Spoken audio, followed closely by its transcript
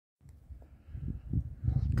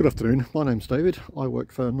Good afternoon, my name's David. I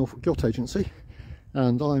work for Norfolk Yacht Agency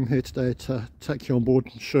and I'm here today to take you on board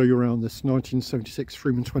and show you around this 1976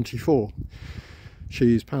 Freeman 24.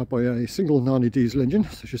 She's powered by a single 90 diesel engine,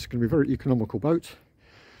 so she's going to be a very economical boat.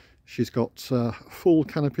 She's got full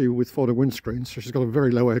canopy with folding windscreens, so she's got a very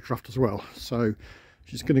low air draft as well, so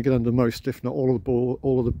she's going to get under most, if not all of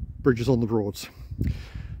the bridges on the Broads.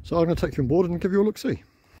 So I'm going to take you on board and give you a look-see.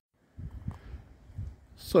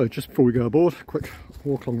 So just before we go aboard, a quick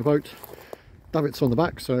walk along the boat. Davits on the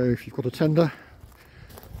back, so if you've got a tender,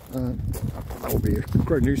 that will be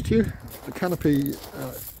great news to you. The canopy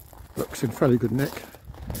looks in fairly good nick,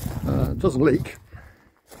 doesn't leak.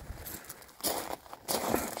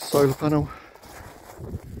 Solar panel,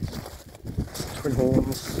 twin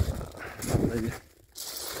horns, and the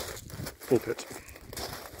full pit.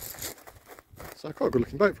 So quite a good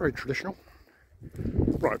looking boat, very traditional.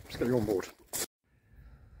 Right, let's get you on board.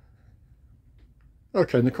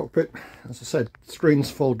 Okay, in the cockpit, as I said, screens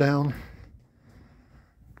fold down.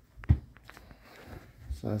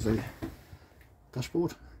 So there's the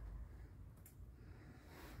dashboard.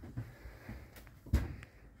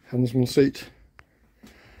 Helmsman seat.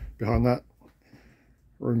 Behind that,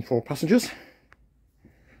 room for passengers.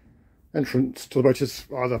 Entrance to the boat is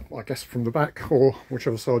either, I guess, from the back or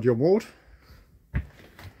whichever side you're moored.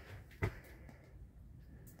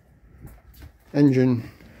 Engine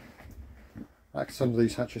access under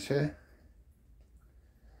these hatches here.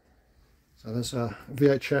 So there's a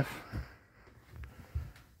VHF.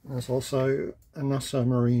 There's also a NASA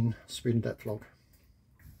Marine speed and depth log.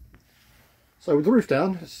 So with the roof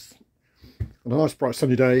down, it's on a nice bright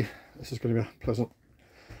sunny day. This is going to be a pleasant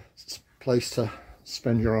place to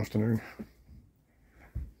spend your afternoon.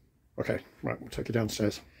 Okay, right, we'll take you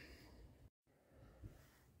downstairs.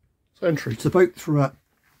 So entry to the boat through a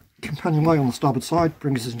companionway on the starboard side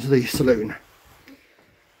brings us into the saloon.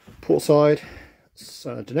 Port side, it's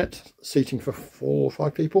dinette, seating for 4 or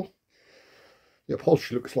 5 people. The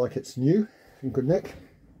upholstery looks like it's new, in good nick.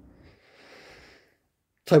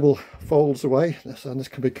 Table folds away, and this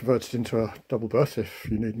can be converted into a double berth if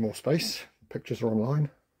you need more space. Pictures are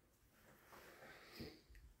online.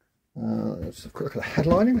 Let's have a quick look at the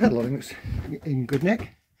headlining. The headlining looks in good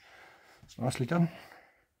nick. It's nicely done.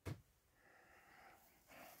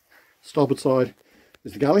 Starboard side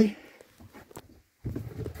is the galley.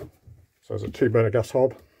 So there's a 2-burner gas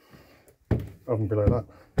hob, oven below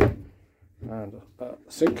that, and a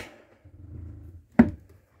sink.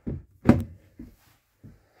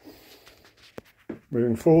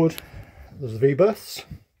 Moving forward, there's the V-berths,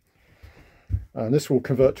 and this will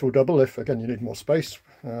convert to a double if, again, you need more space.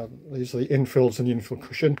 These are the infills and the infill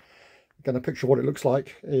cushion. Again, a picture of what it looks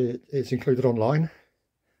like is included online.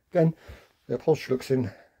 Again, the upholstery looks in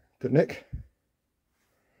good nick.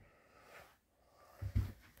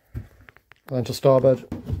 And then to starboard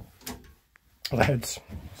are the heads.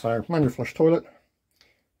 So manual flush toilet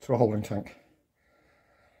to a holding tank.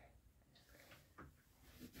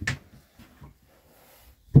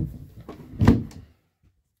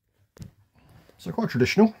 So quite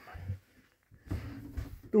traditional.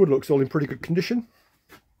 The wood looks all in pretty good condition.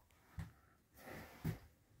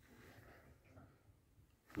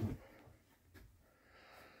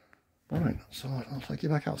 Alright, so I'll take you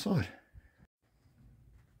back outside.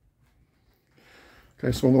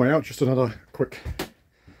 Okay, so on the way out, just another quick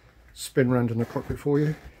spin round in the cockpit for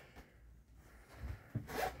you.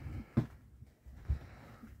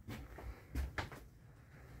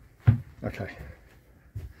 Okay,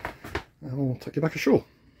 and I'll take you back ashore.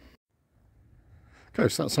 Okay,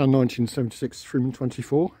 so that's our 1976 Freeman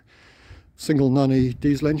 24. Single 90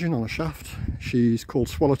 diesel engine on a shaft. She's called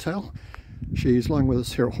Swallowtail. She's lying with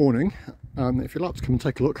us here at Horning. If you'd like to come and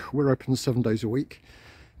take a look, we're open 7 days a week.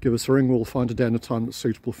 Give us a ring, we'll find a day and a time that's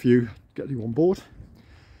suitable for you, get you on board.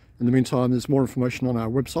 In the meantime, there's more information on our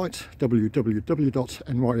website, www.nya.co.uk.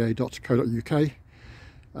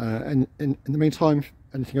 And in the meantime,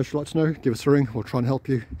 anything else you'd like to know, give us a ring, we'll try and help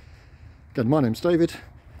you. Again, my name's David.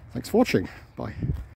 Thanks for watching. Bye.